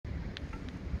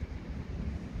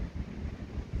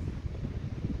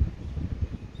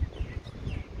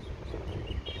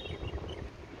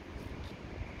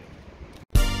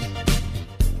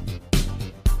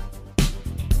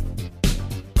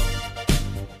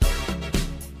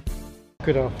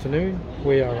Good afternoon.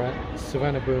 We are at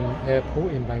Suvarnabhumi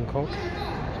Airport in Bangkok.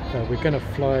 We're going to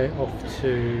fly off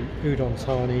to Udon,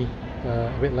 Thani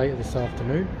a bit later this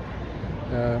afternoon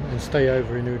and stay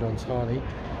over in Udon, Thani.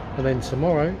 And then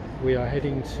tomorrow we are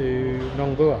heading to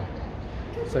Nong Bua.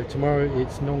 So tomorrow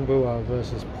it's Nong Bua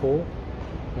versus Paul.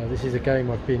 This is a game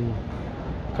I've been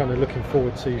kind of looking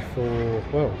forward to for,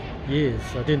 well, years.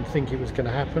 I didn't think it was going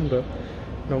to happen, but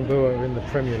Nong Bua are in the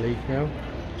Premier League now.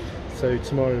 So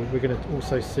tomorrow we're going to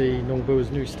also see Nong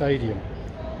Bua's new stadium.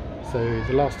 So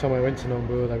the last time I went to Nong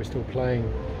Bua they were still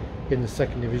playing in the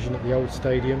second division at the old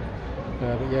stadium.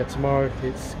 But yeah, tomorrow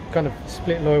it's kind of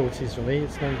split loyalties for me.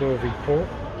 It's Nong Bua v Port.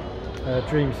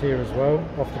 Dreams here as well,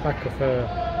 off the back of her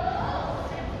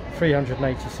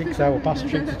 386-hour bus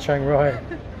trip to Chiang Rai.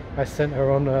 I sent her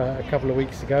on a couple of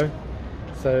weeks ago.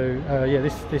 So yeah,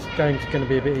 this game's going to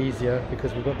be a bit easier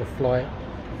because we've got the flight,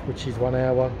 which is 1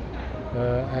 hour.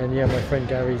 And yeah, my friend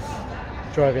Gary's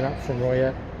driving up from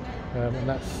Royat, and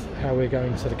that's how we're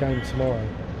going to the game tomorrow.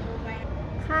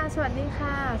 ค่ะสวัสดีค่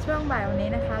ะช่วงบ่ายวันนี้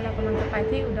นะคะเรากำลังจะไป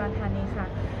ที่อุดรธานีค่ะ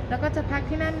แล้วก็จะพัก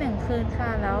ที่นั่น1 คืนค่ะ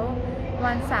แล้ว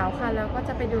วันเสาร์ค่ะเราก็จ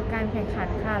ะไปดูการแข่งขัน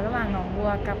ค่ะระหว่างหนองบั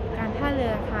วกับการท่าเรื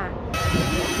อค่ะ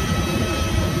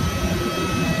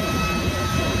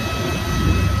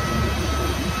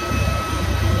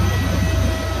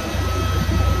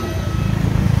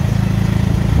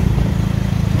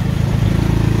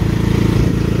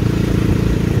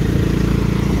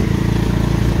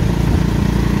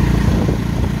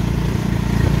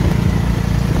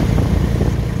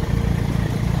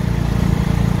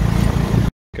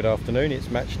Good afternoon, it's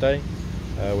match day.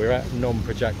 We're at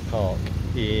Prajak Park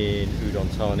in Udon,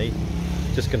 Thani.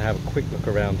 Just going to have a quick look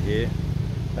around here,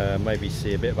 maybe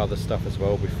see a bit of other stuff as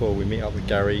well before we meet up with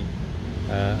Gary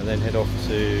and then head off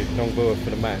to Nong Bua for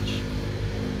the match.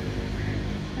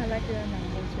 I like your Nong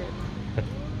Bua shirt.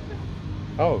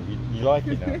 Oh, you like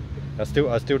it now?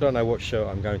 I still don't know what shirt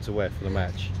I'm going to wear for the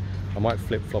match. I might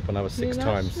flip-flop another 6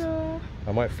 times. Sure.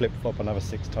 I might flip-flop another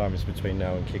 6 times between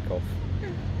now and kick-off.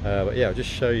 But yeah, I'll just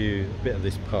show you a bit of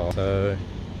this part. So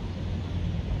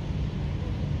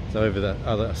over that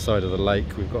other side of the lake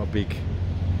we've got a big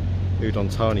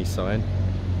Udon Thani sign.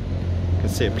 You can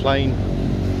see a plane.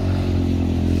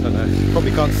 I don't know,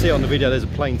 probably can't see it on the video, there's a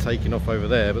plane taking off over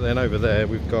there, but then over there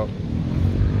we've got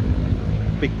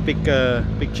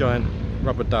big giant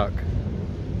rubber duck.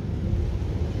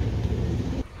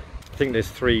 I think there's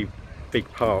 3 big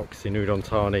parks in Udon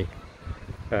Thani.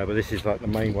 But this is like the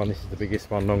main one, this is the biggest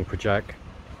one, Nong Prajak.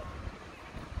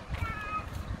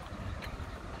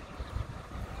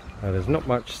 There's not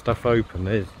much stuff open,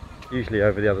 there's usually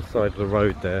over the other side of the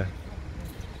road there.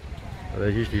 But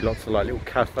there's usually lots of like little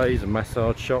cafes and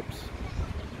massage shops.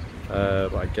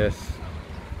 But I guess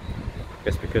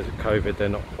because of COVID they're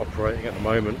not operating at the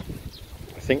moment.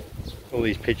 I think all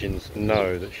these pigeons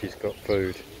know that she's got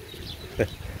food.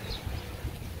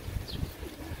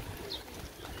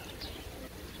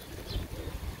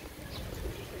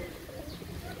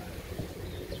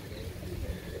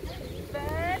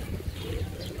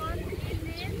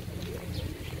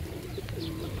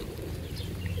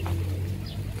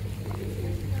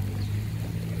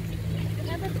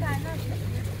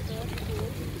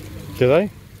 Do they? Yeah.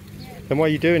 Then why are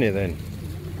you doing it then?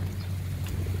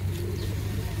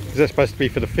 Is that supposed to be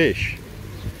for the fish?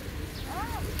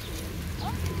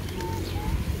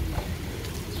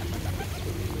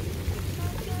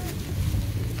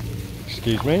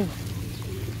 Excuse me?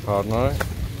 Pardon I?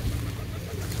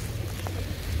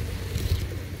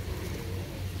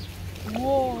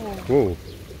 Whoa! Whoa!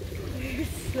 It's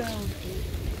so good.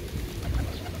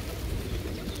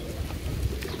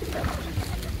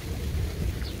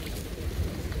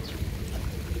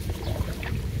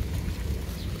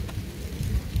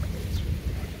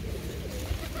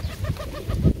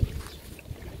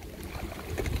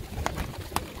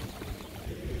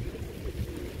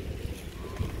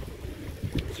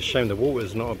 It's a shame the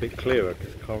water's not a bit clearer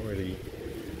because I can't really.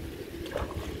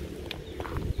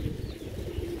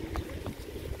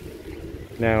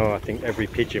 Now I think every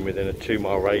pigeon within a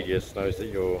 2-mile radius knows that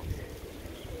you're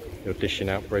dishing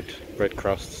out bread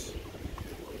crusts.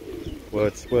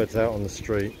 Words out on the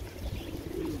street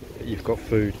that you've got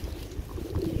food.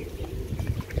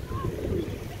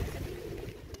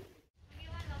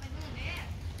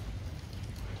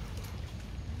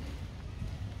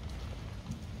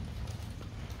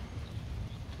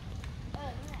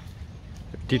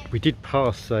 We did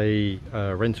pass a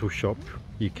rental shop.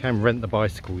 You can rent the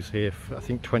bicycles here for, I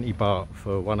think, 20 baht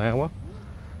for 1 hour,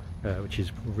 which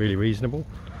is really reasonable.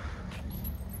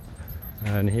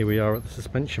 And here we are at the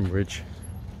suspension bridge.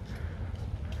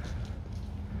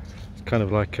 It's kind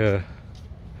of like a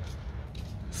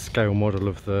scale model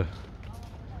of the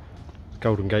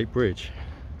Golden Gate Bridge.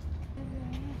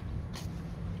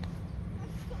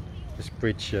 This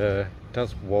bridge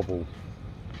does wobble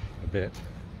a bit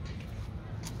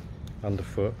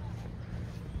underfoot,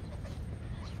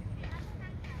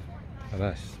 and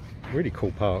that's a really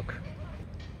cool park.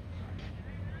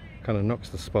 Kind of knocks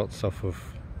the spots off of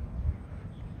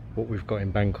what we've got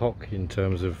in Bangkok in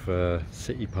terms of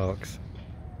city parks.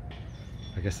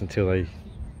 I guess until they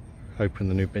open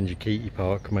the new Benjikiti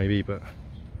Park maybe, but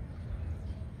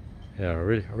yeah, I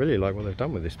really like what they've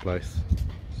done with this place.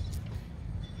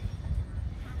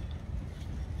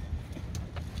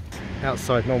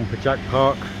 Outside Nong Prajak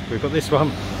Park, we've got this one.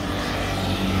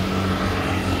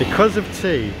 Because of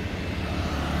tea,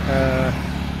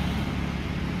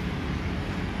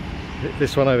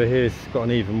 this one over here has got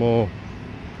an even more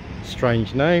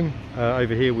strange name.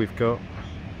 Over here we've got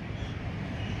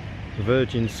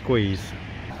Virgin Squeeze,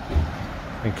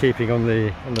 and keeping on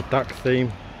the duck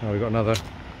theme, we've got another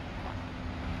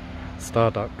star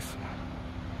ducks.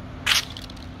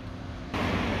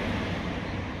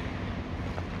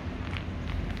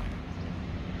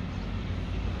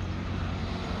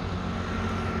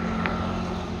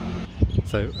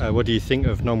 So what do you think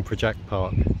of Nong Prajak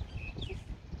Park?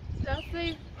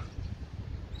 Lovely.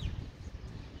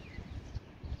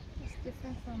 It's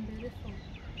different from beautiful.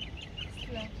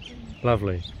 It's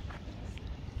Lovely.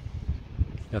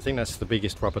 I think that's the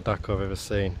biggest rubber duck I've ever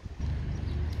seen.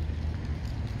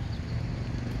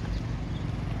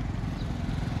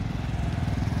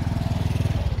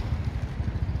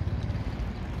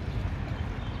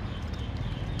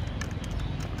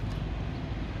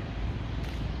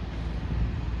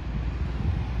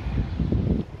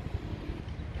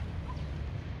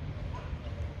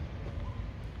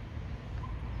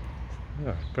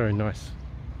 Oh, very nice.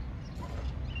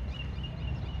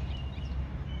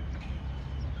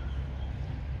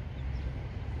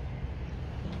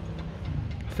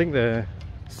 I think they're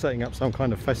setting up some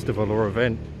kind of festival or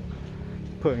event,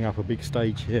 putting up a big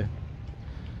stage here.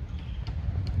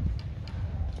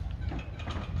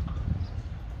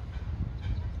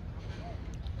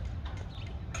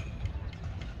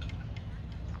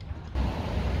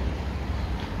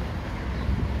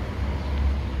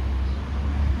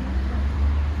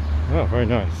 Oh, very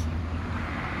nice.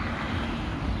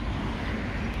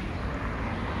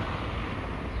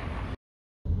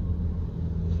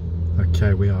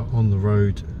 Okay, we are on the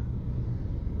road.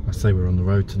 I say we're on the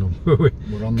road to Norway.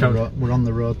 We're on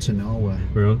the road to Norway.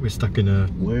 We're stuck in a.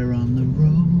 We're on the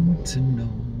road to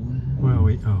Norway. Where are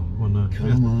we? Oh, well, no.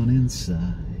 Come on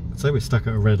inside. I'd say we're stuck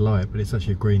at a red light, but it's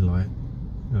actually a green light.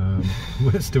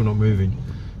 We're still not moving,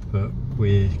 but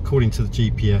we're, according to the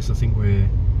GPS, I think we're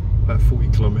about 40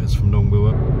 kilometers from Nong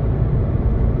Bua.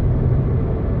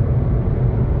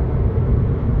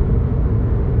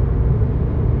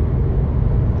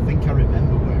 I think I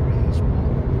remember where it is, but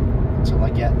until I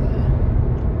get there.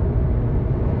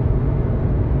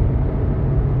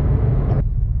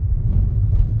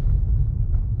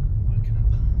 Where can I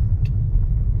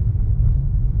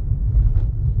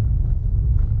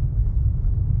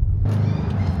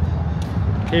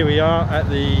park? Here we are at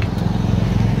the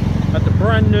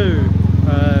brand new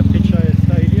Pitchaya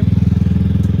Stadium,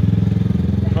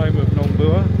 home of Nong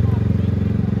Bua.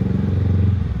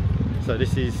 So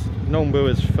this is Nong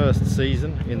Bua's first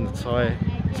season in the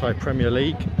Thai Premier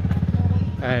League,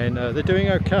 and they're doing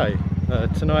okay.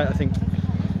 Tonight I think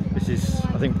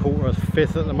Portsmouth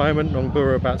 5th at the moment, Nong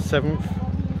Bua about 7th.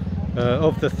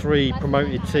 Of the 3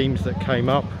 promoted teams that came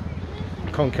up,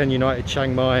 Khon Kaen United,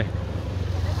 Chiang Mai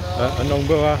and Nong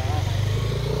Bua.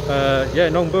 Yeah,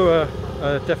 Nong Bua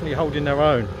definitely holding their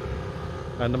own,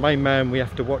 and the main man we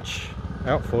have to watch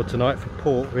out for tonight for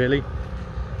Port really,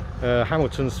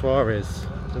 Hamilton Suarez,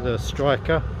 the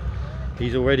striker.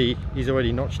 He's already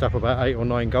notched up about 8 or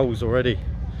 9 goals already.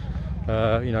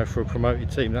 You know, for a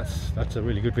promoted team, that's a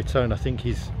really good return. I think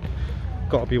he's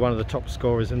got to be one of the top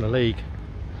scorers in the league.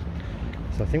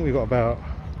 So I think we've got about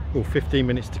 15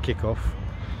 minutes to kick off.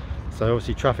 So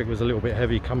obviously traffic was a little bit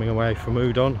heavy coming away from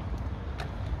Udon.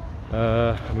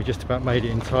 And we just about made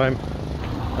it in time,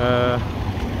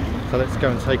 so let's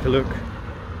go and take a look.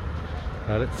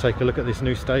 Let's take a look at this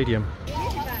new stadium.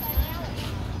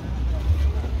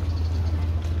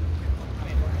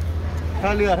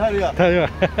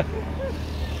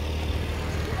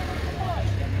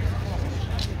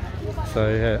 So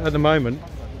yeah, at the moment,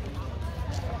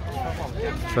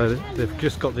 so they've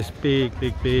just got this big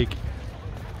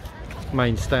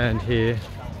main stand here.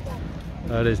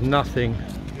 There's nothing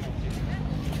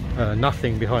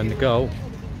behind the goal,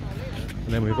 and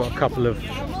then we've got a couple of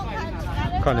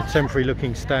kind of temporary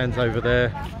looking stands over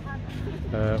there,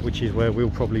 which is where we'll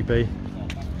probably be.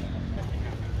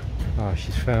 Ah,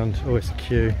 she's found. Oh, it's a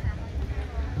queue.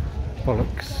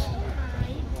 Bollocks.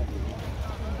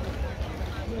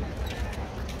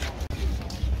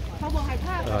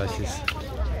 This is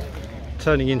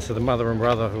turning into the mother and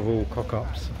brother of all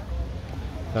cock-ups.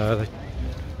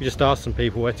 We just asked some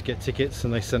people where to get tickets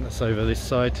and they sent us over this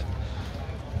side,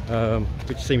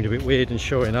 which seemed a bit weird, and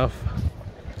sure enough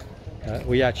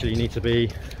we actually need to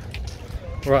be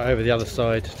right over the other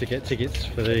side to get tickets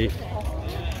for the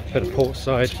port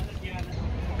side.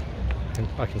 And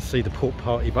I can see the port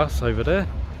party bus over there.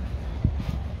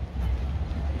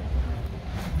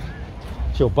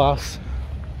 It's your bus.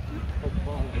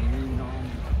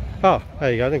 Oh,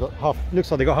 there you go. They got half.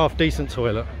 Looks like they got half decent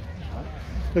toilet.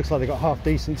 Looks like they got half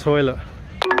decent toilet.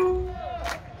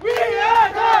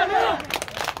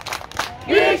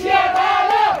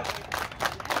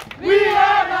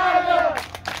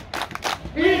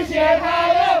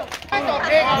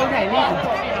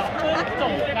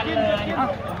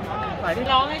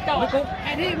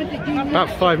 About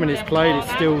 5 minutes played,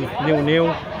 it's still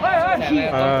 0-0.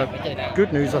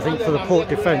 Good news, I think, for the port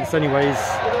defence anyways.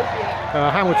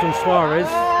 Hamilton Suarez,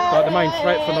 like the main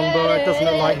threat for Nong Bua, it doesn't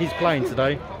look like he's playing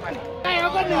today.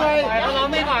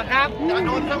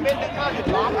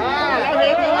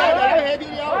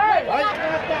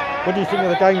 What do you think of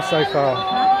the game so far?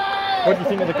 What do you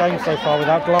think of the game so far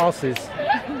without glasses?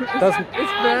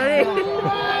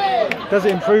 Does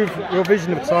it improve your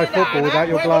vision of Thai football without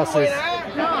your glasses?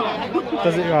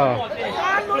 Does it?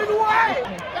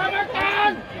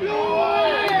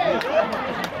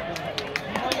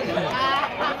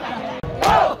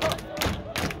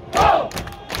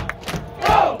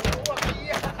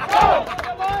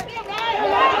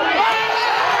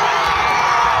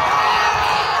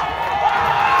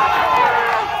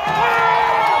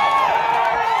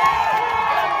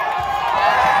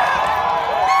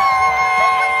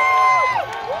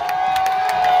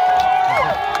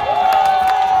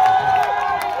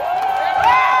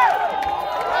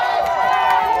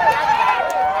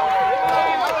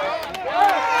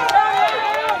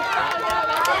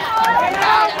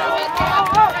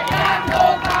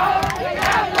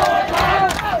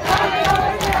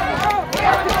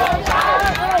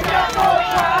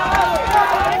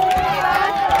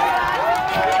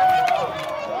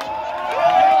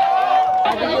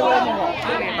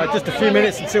 Just a few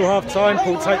minutes until half time,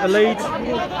 Port take the lead.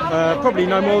 Probably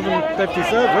no more than they've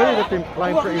deserved, really. They've been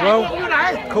playing pretty well.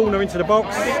 Corner into the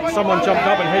box, someone jumped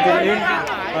up and headed it in.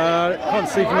 Can't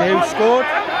see from here who scored.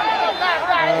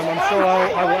 I'm sure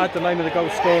I will add the name of the goal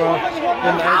scorer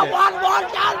in the edit.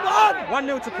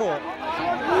 1-0 to Port.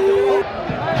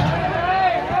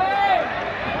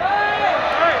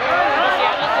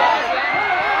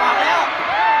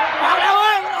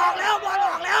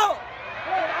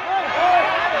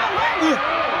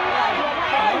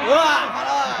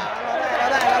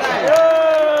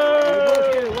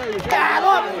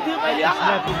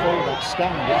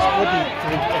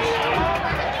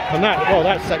 And that, well,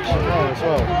 that section as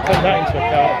well. Take that into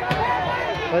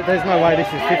account. There's no way this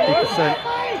is 50%.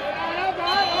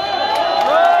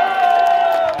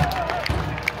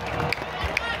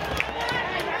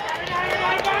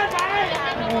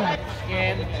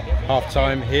 Half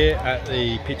time here at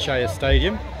the Pitchaya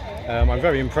Stadium. I'm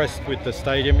very impressed with the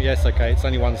stadium. Yes, okay, it's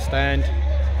only one stand,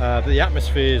 but the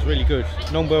atmosphere is really good.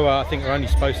 Nong Bua, I think, are only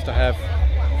supposed to have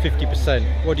 50%.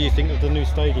 What do you think of the new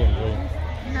stadium, Drew?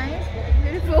 Nice,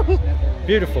 beautiful.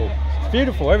 Beautiful. It's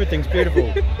beautiful. Everything's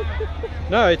beautiful.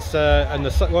 No, it's and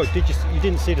the well, you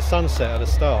didn't see the sunset at the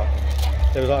start?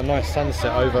 There was like a nice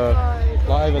sunset over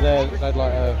there. They had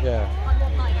like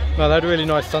yeah. No, they had a really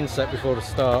nice sunset before the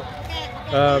start.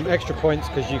 Extra points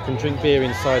because you can drink beer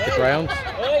inside the ground.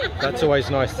 That's always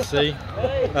nice to see.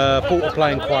 Port are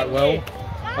playing quite well.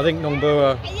 I think Nong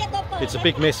Bua, it's a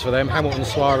big miss for them. Hamilton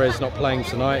Suarez not playing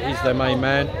tonight. He's their main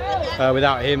man.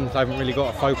 Without him, they haven't really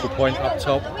got a focal point up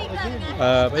top.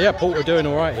 But yeah, Port are doing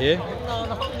all right here.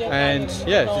 And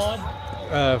yeah, just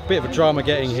a bit of a drama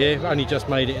getting here. Only just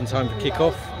made it in time for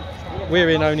kick-off. We're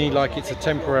in only like it's a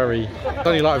temporary,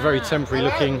 only like a very temporary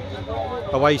looking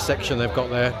away section they've got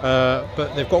there.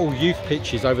 But they've got all youth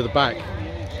pitches over the back.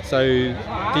 So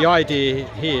the idea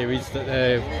here is that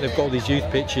they've got all these youth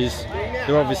pitches.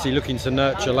 They're obviously looking to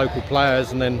nurture local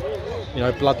players and then, you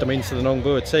know, blood them into the Nong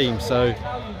Bua team. So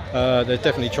they're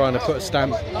definitely trying to put a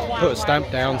stamp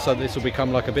down so that this will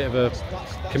become like a bit of a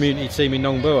community team in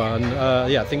Nong Bua. And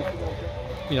yeah, I think,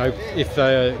 you know, if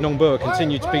Nong Bua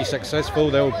continue to be successful,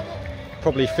 they'll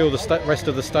probably fill the rest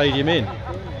of the stadium in.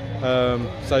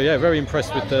 So yeah, very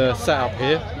impressed with the setup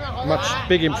here. Much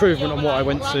big improvement on what I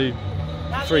went to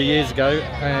 3 years ago,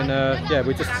 and yeah,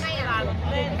 we're just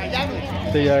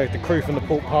the crew from the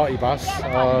Port Party bus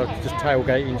are just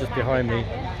tailgating just behind me.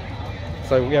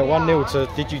 So yeah, 1-0 to.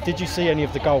 Did you see any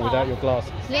of the goal without your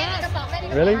glasses? Yes.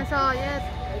 Really? I saw, yes.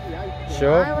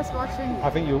 Sure. I was watching. I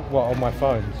think you on my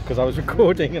phone because I was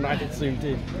recording and I had zoomed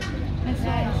in. I saw.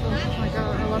 Oh my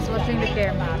god, I was watching the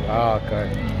game. Ah, okay.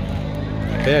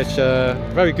 Yeah, it's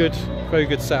very good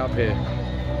setup here.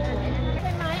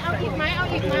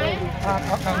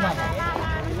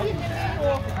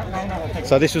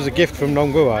 So this was a gift from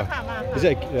Nong Bua. Is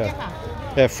it?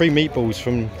 Yeah, free meatballs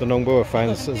from the Nong Bua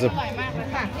fans.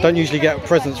 Don't usually get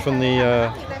presents from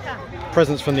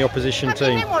the opposition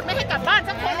team.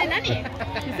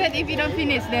 He said if you don't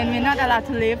finish, then we're not allowed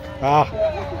to leave. Ah.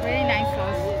 Very nice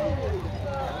sauce.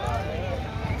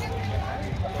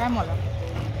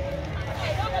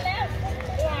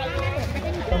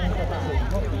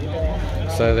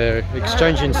 So they're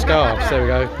exchanging scarves. There we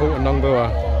go. Port and Nong Bua.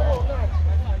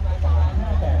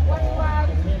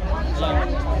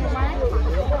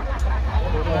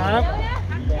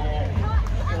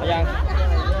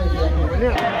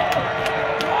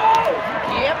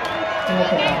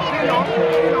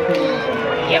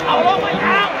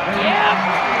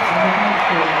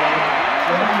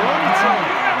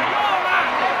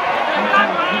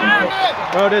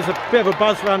 Well, there's a bit of a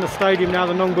buzz around the stadium now.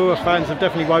 The Nong Bua fans have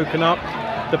definitely woken up.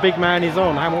 The big man is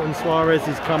on. Hamilton Suarez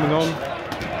is coming on.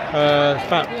 It's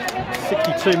about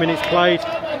 62 minutes played.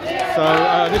 So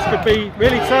this could be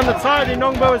really turn the tide in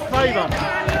Nong Bua's favour.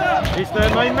 He's their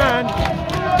main man.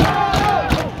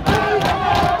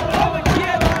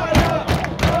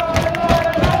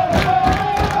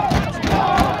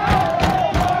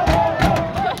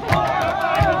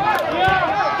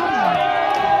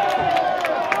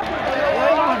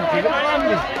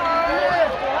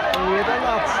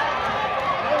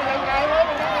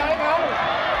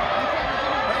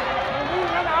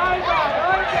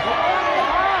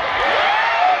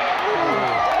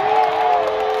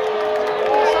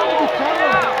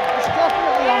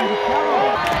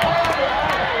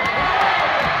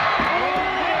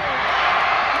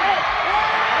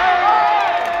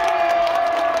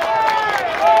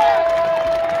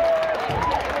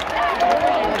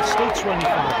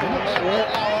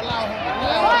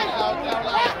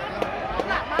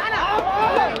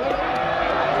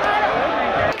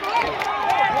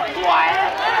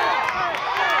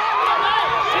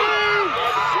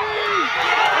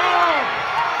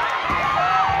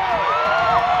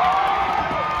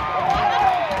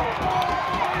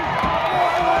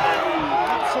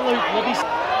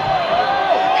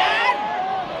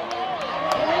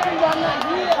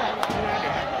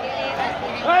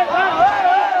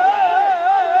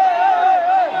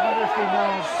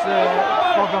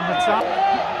 On the top.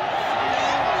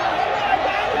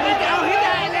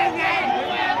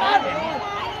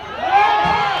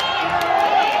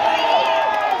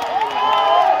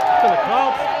 Still a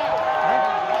card.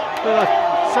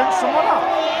 Sent someone up.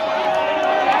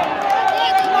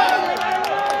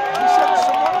 You sent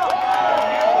someone up.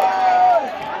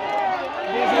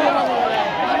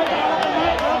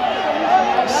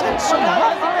 You sent someone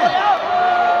up, didn't you?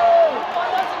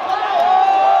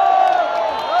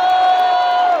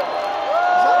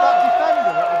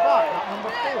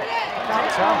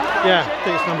 Yeah, I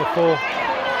think it's number 4.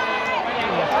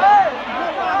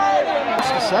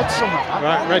 Must have said something.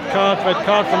 Right, red card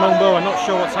for Nong Bua. I'm not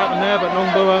sure what's happened there, but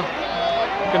Nong Bua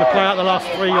going to play out the last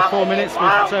 3 or 4 minutes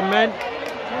with 10 men.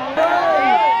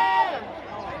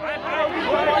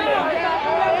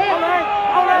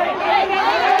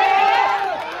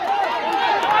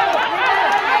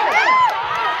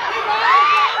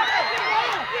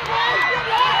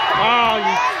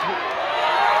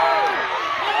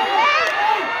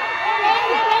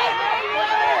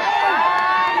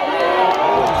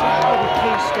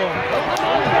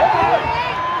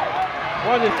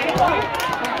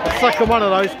 The second one of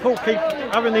those, Paul keep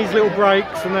having these little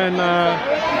breaks and then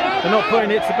they're not putting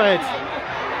it to bed.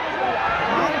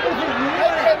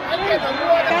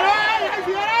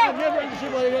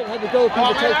 Had the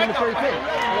goalkeeper taking the free kick.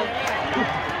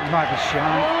 Might be shy.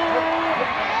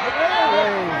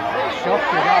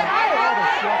 Shocking.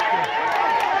 Shocking.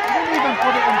 He didn't even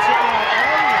put it into the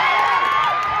area.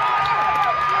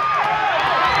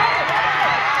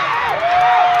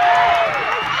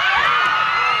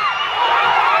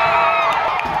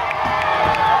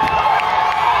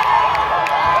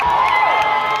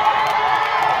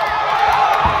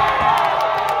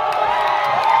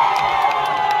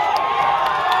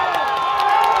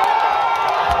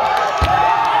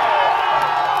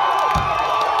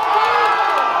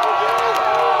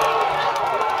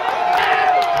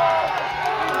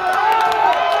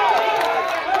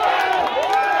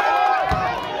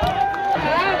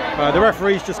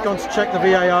 referee's just gone to check the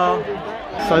VAR.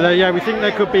 So there, yeah, we think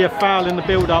there could be a foul in the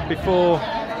build-up before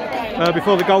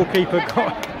the goalkeeper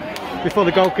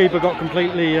got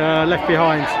completely left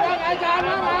behind.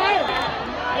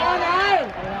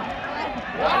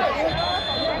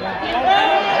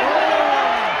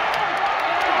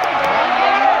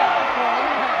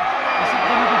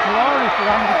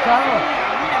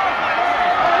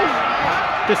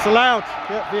 Disallowed.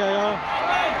 Yep, VAR.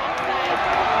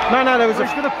 No, there was He's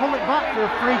going to pull it back for a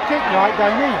free kick right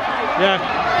down here.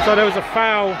 Yeah, so there was a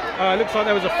foul. Looks like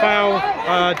there was a foul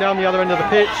down the other end of the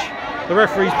pitch. The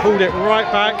referee's pulled it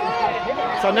right back.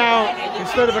 So now,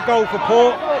 instead of a goal for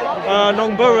Port,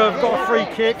 Nong Bua have got a free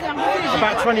kick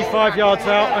about 25 yards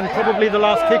out and probably the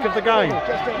last kick of the game.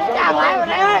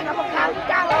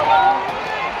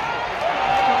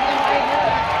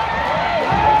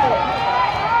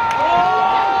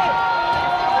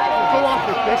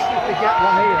 If they get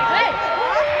one here.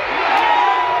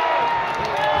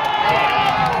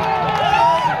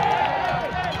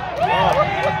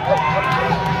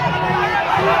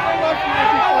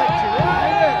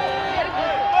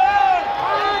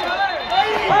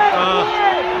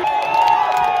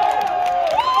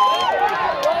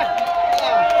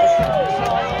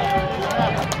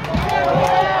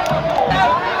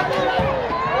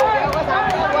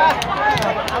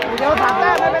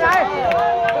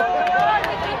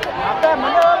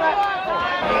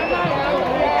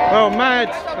 Well, a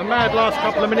mad last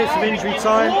couple of minutes of injury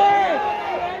time.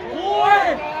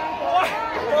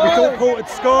 We thought Port had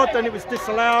scored, then it was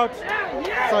disallowed.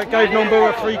 So it gave Nong Bua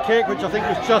a free kick, which I think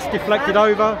was just deflected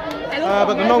over.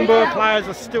 But the Nong Bua players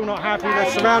are still not happy. They're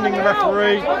surrounding the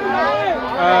referee.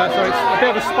 So it's a bit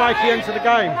of a spiky end to the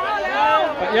game.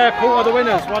 But yeah, Port are the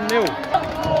winners, 1-0.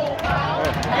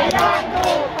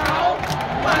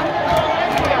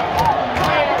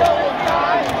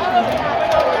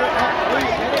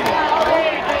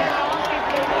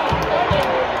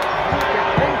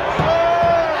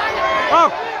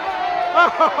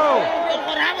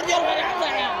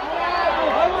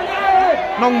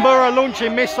 Nong Bua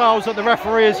launching missiles at the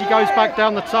referee as he goes back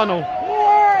down the tunnel.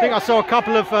 I think I saw a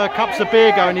couple of cups of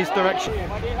beer go in his direction.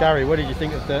 Gary, what did you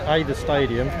think of the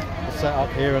stadium, the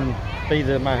setup here, and B,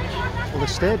 the match? Well, the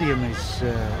stadium is.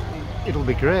 It'll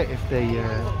be great if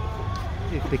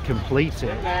they complete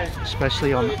it,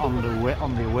 especially on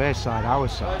the away side, our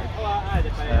side.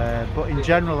 But in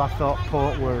general, I thought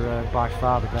Port were by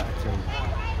far the better team.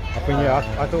 I think, yeah,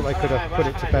 I thought they could have put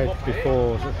it to bed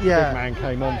before the big man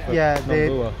came on for Nong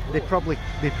Bua. They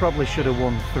probably should have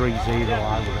won 3-0,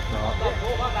 I would have thought.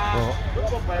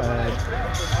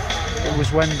 But it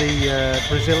was when the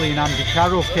Brazilian Andy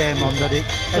Carroll came on that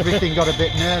everything got a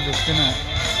bit nervous, didn't it?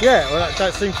 Yeah, well,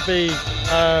 that seems to be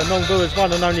Nong Bua's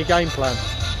one and only game plan.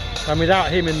 And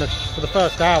without him for the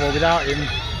first hour, without him,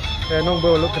 Nong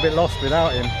Bua looked a bit lost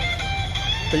without him.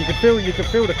 But you could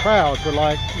feel the crowd were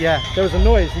like, yeah, there was a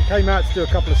noise. He came out to do a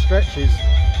couple of stretches,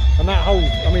 and that whole,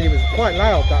 I mean, it was quite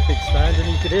loud, that big stand, and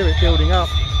you could hear it building up.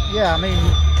 Yeah, I mean,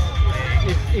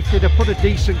 if they'd have put a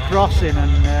decent cross in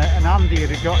and Andy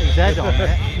had got his head on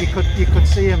it, you could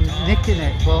see him nicking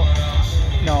it. But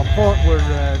no, Port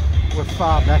were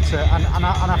far better, and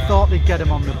I thought they'd get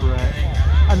him on the break,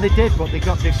 and they did, but they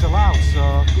got disallowed.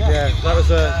 So yeah, that was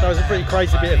a pretty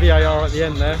crazy bit of VAR at the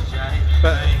end there.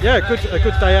 But yeah, a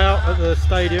good day out at the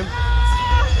stadium.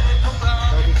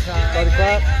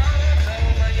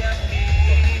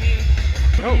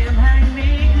 Oh.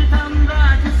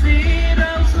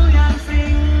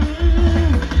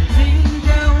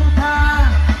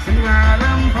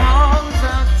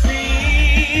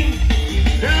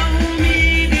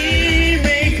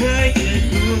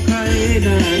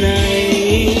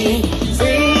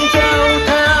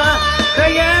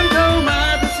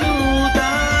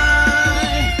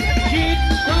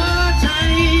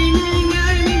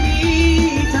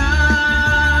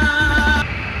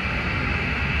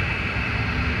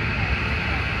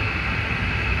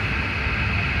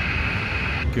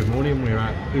 Good morning, we're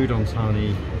at Udon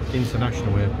Thani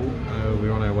International Airport.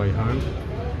 We're on our way home.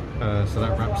 So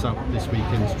that wraps up this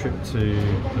weekend's trip to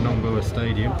the Nong Bua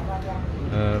Stadium.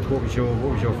 What was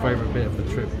your favourite bit of the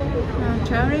trip?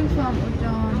 Traveling from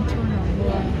Udon to Nong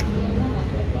Bua.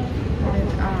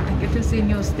 I get to see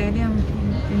new stadium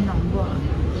in Nong Bua,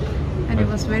 and it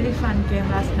was very fun game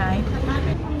last night.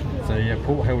 So yeah,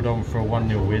 Port held on for a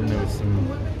 1-0 win. There was some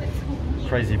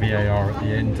crazy VAR at the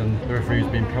end, and the referee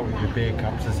was being pelted with beer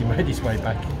cups as he made his way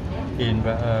back in.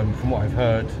 But from what I've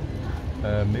heard,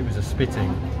 it was a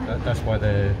spitting. That's why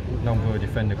the Nong Bua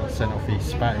defender got sent off. He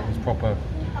spat. It was proper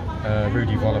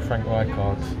Rudy Voller, Frank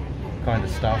Rijkaard kind of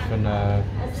stuff, and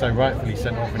so rightfully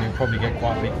sent off, and he'll probably get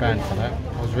quite a big ban for that.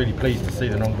 I was really pleased to see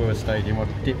the Nong Bua stadium.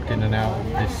 I've dipped in and out of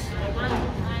this,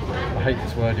 I hate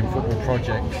this word, in football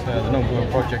projects, the Nong Bua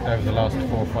project over the last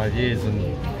 4 or 5 years,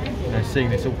 and seeing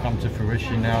this all come to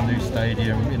fruition now, new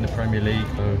stadium in the Premier League,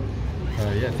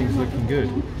 so yeah, things are looking good.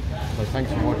 So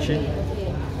thanks for watching,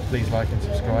 please like and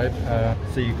subscribe,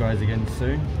 see you guys again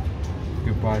soon,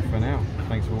 goodbye for now,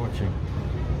 thanks for watching.